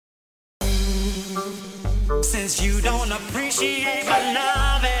Since you don't appreciate my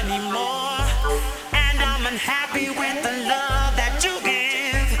love anymore, and I'm unhappy with the love that you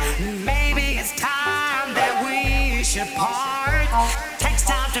give, maybe it's time that we should part. Takes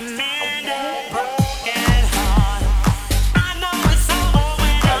time to mend a broken heart. I know it's over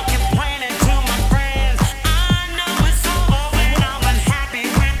when I'm complaining to my friends. I know it's over when I'm unhappy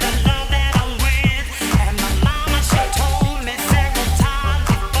with the love that I'm with. And my mama, she told me several times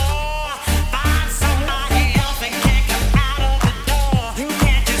before, find somebody else and kick him out of the door. You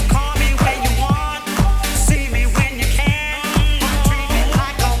can't just call me when you want, see me when you can, or treat me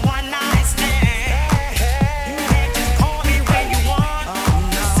like a one-night stand. You can't just call me when you want,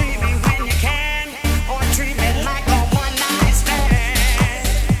 see me when you can, or treat me like a one-night stand.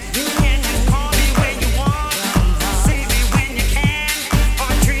 You can't just call me when you want, see me when you can,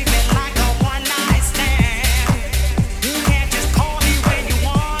 or treat me like a one-night stand. You can't just call me when you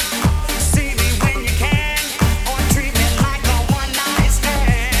want, see me when you can, or treat me like a one-night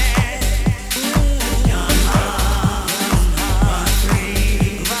stand. Young heart, run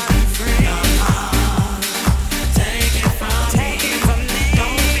free, young heart, take it from me.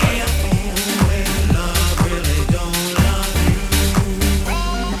 Don't be a fool when love really don't love you.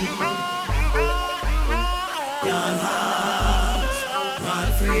 Young hearts, run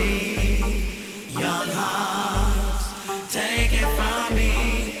free. Young hearts, take it from me.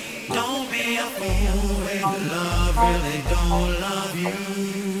 Don't be a fool when love really don't love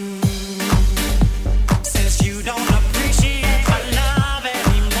you.